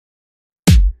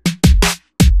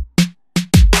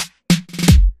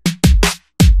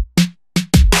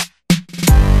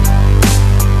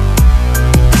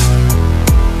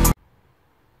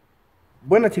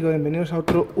Bueno chicos, bienvenidos a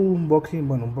otro unboxing.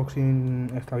 Bueno,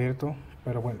 unboxing está abierto,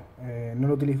 pero bueno, no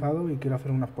lo he utilizado y quiero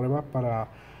hacer unas pruebas para,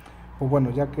 pues bueno,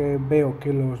 ya que veo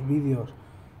que los vídeos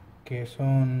que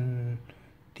son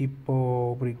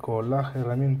tipo bricolaje,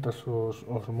 herramientas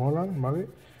os molan, ¿vale?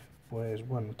 Pues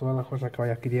bueno, todas las cosas que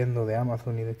vaya adquiriendo de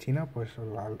Amazon y de China, pues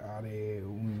haré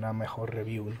una mejor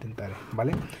review, intentaré,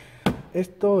 ¿vale?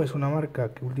 Esto es una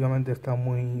marca que últimamente está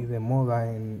muy de moda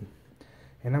en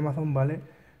Amazon, ¿vale?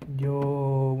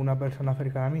 Una persona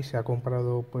cercana a mí se ha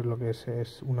comprado pues lo que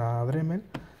es una Dremel,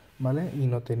 ¿vale? Y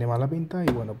no tiene mala pinta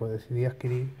y bueno, pues decidí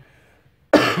adquirir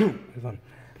perdón,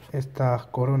 estas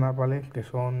coronas, ¿vale? Que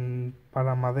son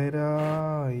para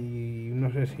madera y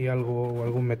no sé si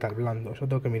algún metal blando, eso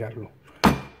tengo que mirarlo,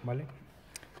 ¿vale?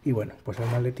 Y bueno, pues el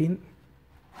maletín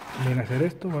viene a ser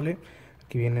esto, ¿vale?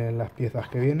 Aquí vienen las piezas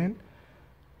que vienen,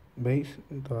 ¿veis?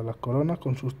 Todas las coronas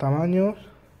con sus tamaños.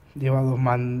 Lleva dos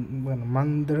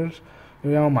mandrels, yo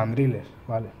lo llamo mandriles,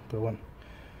 ¿vale? Pero bueno.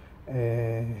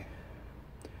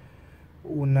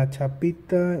 Una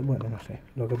chapita, bueno, no sé,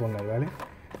 lo que pongáis, ¿vale?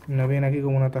 Nos viene aquí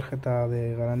como una tarjeta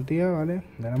de garantía, ¿vale?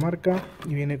 De la marca.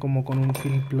 Y viene como con un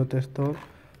film protector,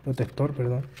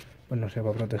 perdón. Pues no sé,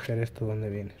 para proteger esto donde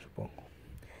viene, supongo.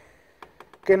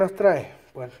 ¿Qué nos trae?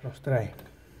 Pues nos trae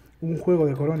un juego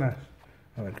de coronas.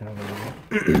 A ver, que no me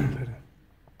olvido.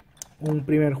 Un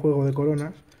primer juego de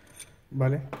coronas,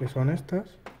 ¿vale? Que son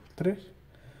estas, tres.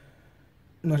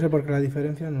 No sé por qué la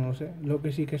diferencia, no lo sé. Lo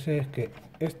que sí que sé es que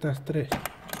estas tres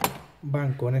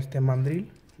van con este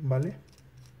mandril, ¿vale?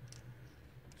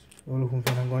 Solo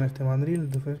funcionan con este mandril,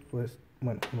 entonces, pues,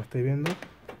 bueno, como estáis viendo,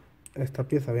 esta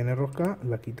pieza viene rosca,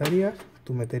 la quitarías,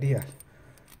 tú meterías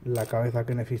la cabeza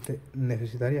que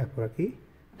necesitarías por aquí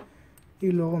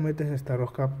y luego metes esta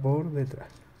rosca por detrás.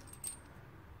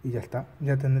 Y ya está,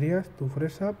 ya tendrías tu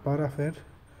fresa para hacer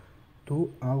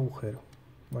tu agujero,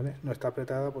 ¿vale? No está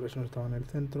apretada, por eso no estaba en el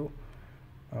centro,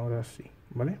 ahora sí,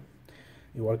 ¿vale?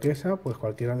 Igual que esa, pues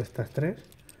cualquiera de estas tres,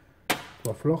 tú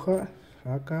aflojas,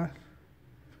 sacas,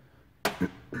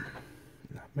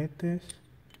 las metes.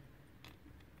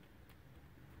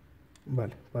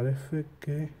 Vale, parece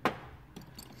que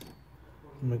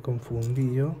me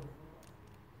confundí yo.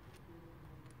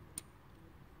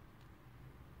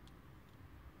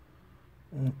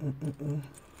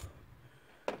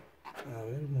 A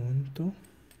ver, un momento.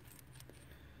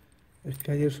 Es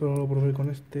que ayer solo lo probé con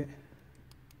este.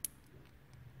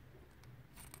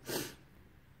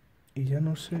 Y ya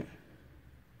no sé.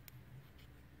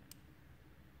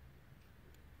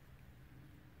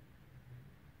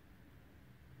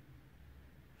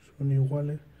 Son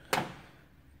iguales.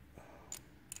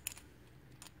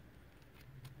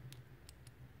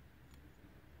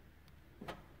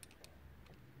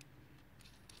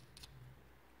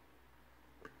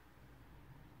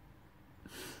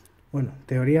 Bueno,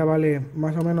 teoría vale,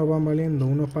 más o menos van valiendo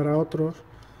unos para otros.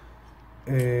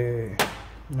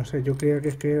 No sé, yo creía que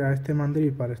es que era este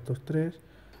mandril para estos tres,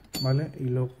 ¿vale? Y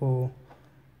luego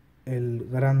el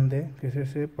grande, que es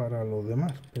ese, para los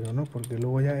demás. Pero no, porque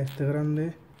luego ya este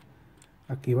grande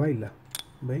aquí baila,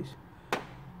 ¿veis?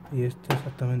 Y este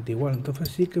exactamente igual. Entonces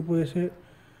sí que puede ser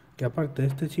que aparte de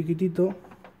este chiquitito,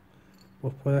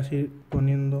 pues puedas ir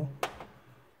poniendo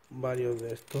varios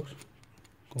de estos,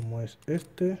 como es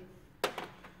este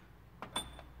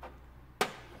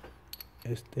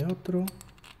otro,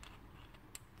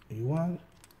 igual,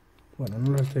 bueno,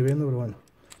 no lo estoy viendo, pero bueno,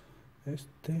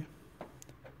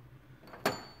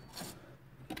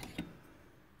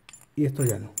 y esto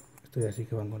ya no, esto ya sí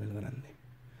que van con el grande.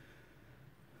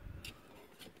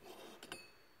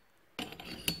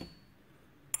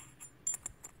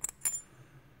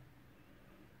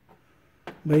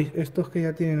 ¿Veis? Estos que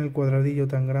ya tienen el cuadradillo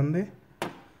tan grande,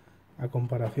 a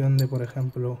comparación de, por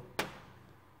ejemplo,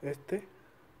 este,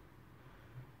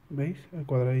 ¿veis el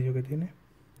cuadradillo que tiene?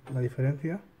 La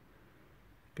diferencia,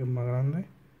 que es más grande.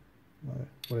 A ver,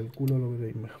 por el culo lo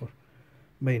veréis mejor.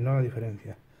 ¿Veis, no? La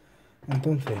diferencia.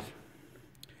 Entonces,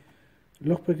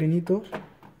 los pequeñitos,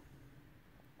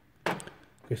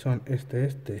 que son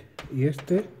este y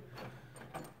este,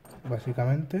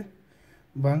 básicamente,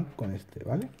 van con este,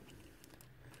 ¿vale?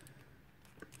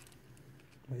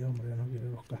 Vaya hombre, ya no quiere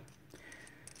buscar.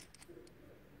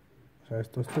 O sea,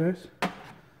 estos tres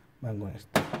van con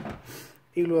este.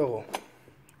 Y luego,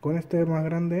 con este más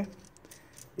grande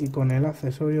y con el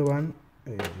accesorio van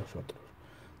los otros.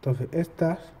 Entonces,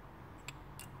 estas,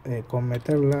 con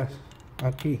meterlas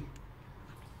aquí,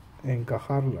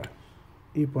 encajarlas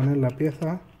y poner la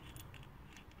pieza,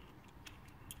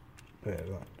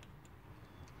 perdón,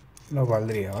 nos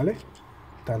valdría, ¿vale?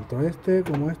 Tanto este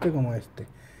como este como este.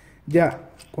 Ya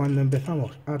cuando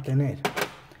empezamos a tener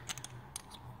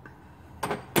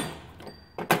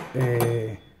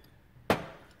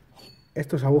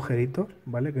estos agujeritos,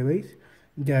 ¿vale? Que veis,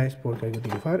 ya es porque hay que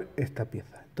utilizar esta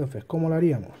pieza. Entonces, ¿cómo lo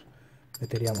haríamos?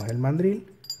 Meteríamos el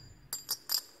mandril,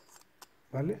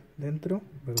 ¿vale? Dentro,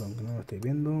 perdón, que no lo estáis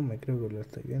viendo, me creo que lo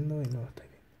estáis viendo y no lo estáis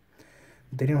viendo.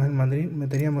 Meteríamos el mandril,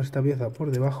 meteríamos esta pieza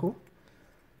por debajo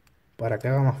para que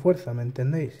haga más fuerza, ¿me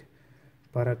entendéis?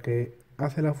 Para que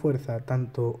hace la fuerza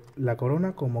tanto la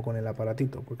corona como con el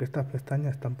aparatito, porque estas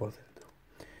pestañas están por dentro.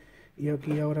 Y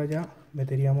aquí ahora ya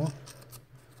meteríamos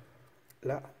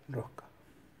la rosca.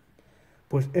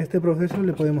 Pues este proceso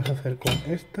le podemos hacer con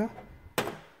esta,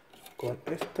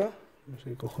 no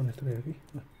sé qué cojones trae aquí,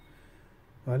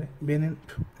 ¿vale? Vienen,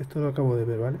 esto lo acabo de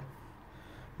ver, ¿vale?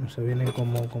 No sé, vienen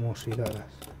como oxidadas.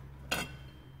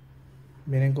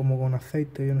 Vienen como con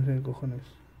aceite, yo no sé qué cojones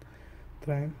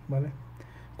traen, ¿vale?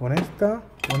 Con esta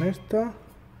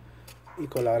y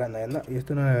con la grande, ¿verdad? Y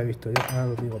esto no lo había visto, yo ahora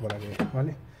lo digo para que,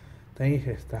 ¿vale? Tenéis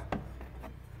esta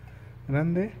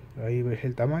grande, ahí veis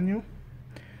el tamaño,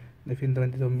 de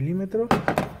 122 milímetros.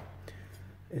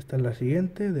 Esta es la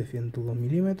siguiente, de 102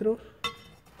 milímetros.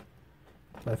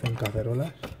 Parecen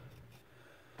cacerolas.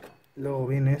 Luego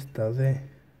viene esta de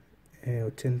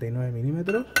 89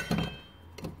 milímetros.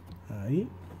 Ahí.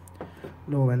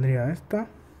 Luego vendría esta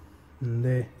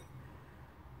de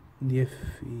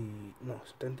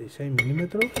 76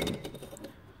 milímetros.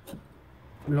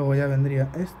 Luego ya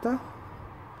vendría esta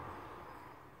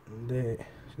de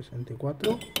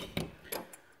 64.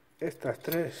 Estas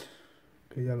tres,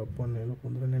 que ya lo pondré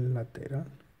en el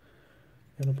lateral.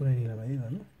 Ya no pone ni la medida,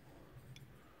 ¿no?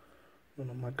 No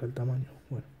nos marca el tamaño.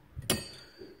 Bueno.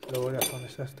 Luego ya son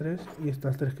estas tres y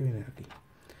estas tres que vienen aquí.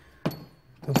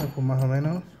 Entonces, pues más o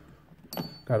menos,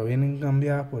 claro, vienen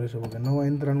cambiadas por eso, porque no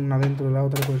entran una dentro de la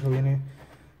otra, por eso viene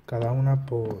cada una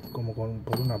por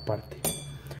una parte.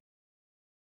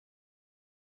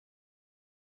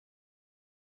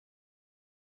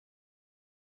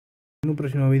 En un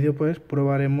próximo vídeo pues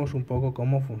probaremos un poco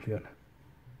cómo funciona.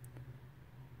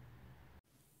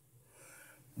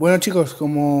 Bueno chicos,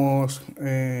 como os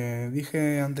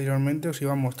dije anteriormente, os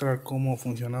iba a mostrar cómo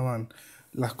funcionaban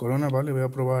las coronas, ¿vale? Voy a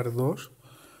probar dos.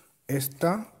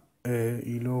 Esta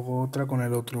y luego otra con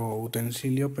el otro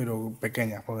utensilio, pero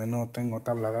pequeña, porque no tengo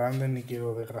tabla grande ni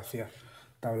quiero desgraciar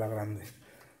tabla grande.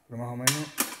 Pero más o menos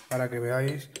para que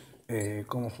veáis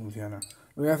cómo funciona.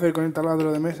 Lo voy a hacer con el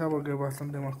taladro de mesa porque es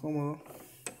bastante más cómodo.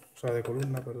 O sea, de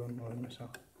columna, perdón, no de mesa.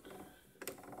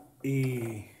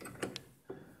 Y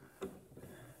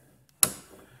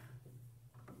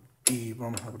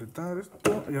vamos a apretar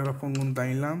esto. Y ahora os pongo un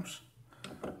timelapse.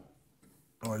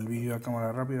 O el vídeo a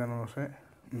cámara rápida, no lo sé.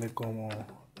 De cómo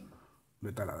lo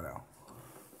he taladrado.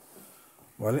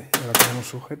 ¿Vale? Y ahora tenemos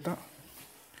sujeta.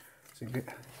 Así que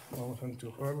vamos a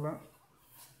enchufarla.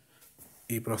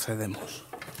 Y procedemos.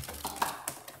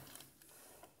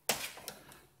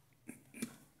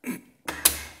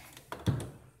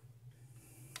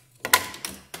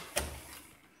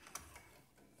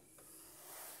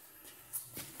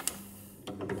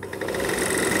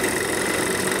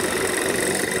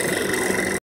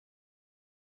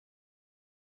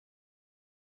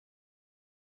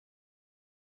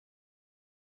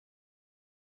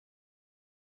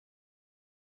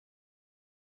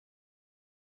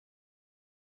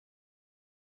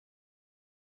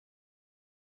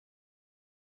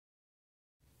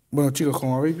 Bueno chicos,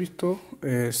 como habéis visto,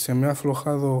 se me ha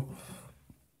aflojado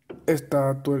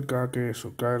esta tuerca que es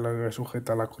la que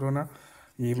sujeta la corona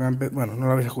y bueno, no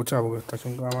la habéis escuchado porque está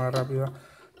en cámara rápida,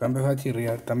 me ha empezado a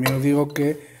chirriar. También os digo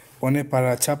que pone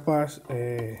para chapas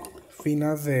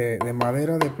finas de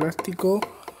madera, de plástico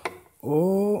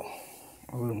o...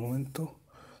 A ver un momento,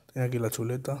 tengo aquí la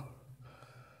chuleta.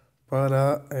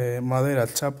 Para madera,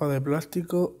 chapa de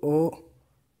plástico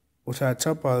o sea,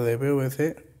 chapa de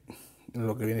PVC,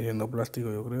 lo que viene siendo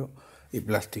plástico yo creo, y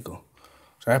plástico.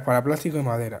 O sea, es para plástico y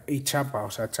madera. Y chapa,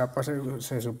 o sea, chapa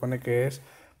se supone que es,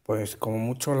 pues, como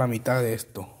mucho la mitad de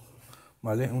esto,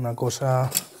 ¿vale? Una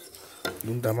cosa de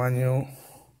un tamaño,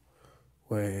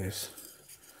 pues,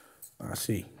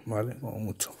 así, ¿vale? Como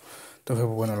mucho. Entonces,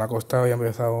 pues, bueno, la costado ya ha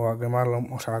empezado a quemarlo,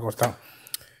 o sea, la costado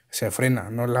se frena,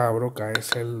 no es la broca,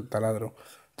 es el taladro.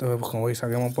 Entonces, pues como veis, se ha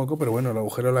quemado un poco, pero bueno, el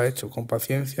agujero lo ha hecho con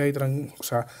paciencia y tranquilo. O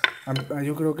sea,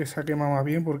 yo creo que se ha quemado más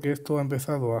bien porque esto ha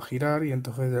empezado a girar y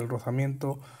entonces del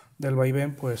rozamiento del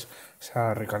vaivén, pues se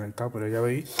ha recalentado. Pero ya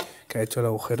veis que ha hecho el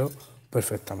agujero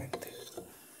perfectamente.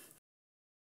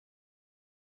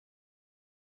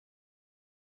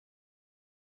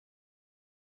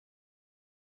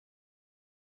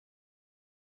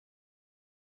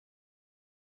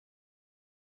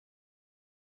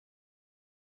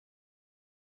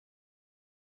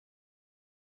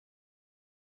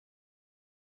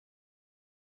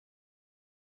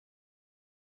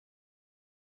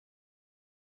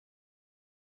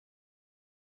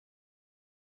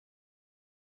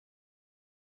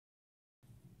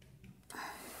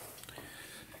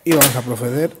 y vamos a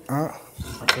proceder a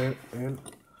hacer el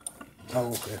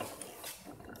agujero.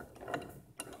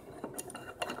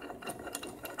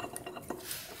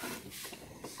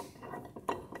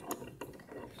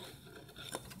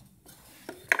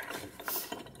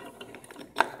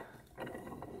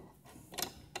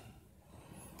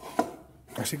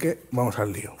 Así que vamos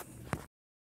al lío.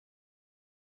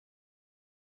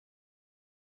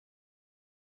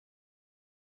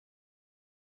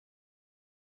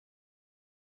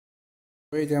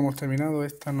 Pues ya hemos terminado.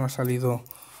 Esta no ha salido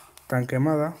tan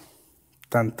quemada,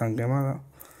 tan quemada.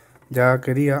 Ya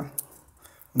quería,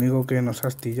 lo único que nos ha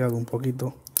astillado un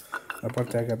poquito la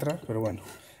parte de aquí atrás, pero bueno,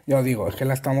 ya os digo, es que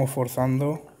la estamos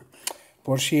forzando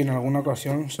por si en alguna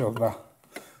ocasión se os da.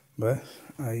 ¿Ves?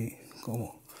 Ahí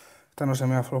como esta no se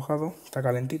me ha aflojado, está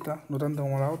calentita, no tanto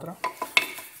como la otra.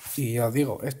 Y ya os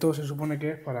digo, esto se supone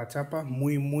que es para chapas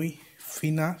muy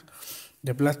finas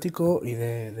de plástico y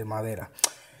de madera.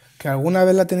 Que alguna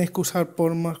vez la tenéis que usar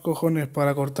por más cojones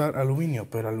para cortar aluminio,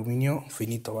 pero aluminio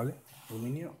finito, ¿vale?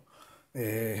 Aluminio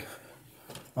de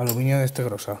este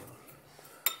grosor.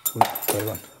 Uy,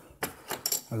 perdón.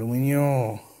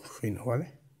 Aluminio fino,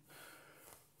 ¿vale?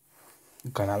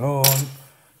 Un canalón,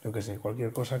 yo que sé,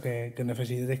 cualquier cosa que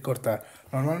necesitéis cortar.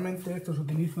 Normalmente esto se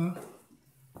utiliza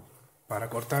para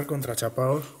cortar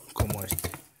contrachapados como este,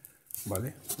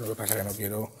 ¿vale? Lo que pasa es que no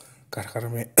quiero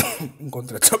cargarme un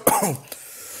contrachapado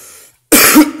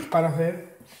para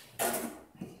hacer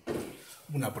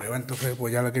una prueba. Entonces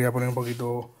pues ya le quería poner un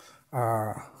poquito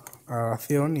a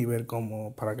acción y ver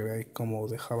cómo, para que veáis cómo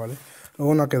deja, ¿vale?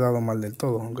 Luego no ha quedado mal del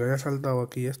todo, aunque haya saltado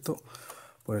aquí esto,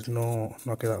 pues no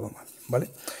ha quedado mal,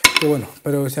 ¿vale? Y bueno,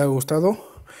 espero que os haya gustado.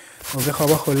 Os dejo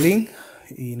abajo el link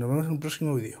y nos vemos en un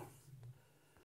próximo vídeo.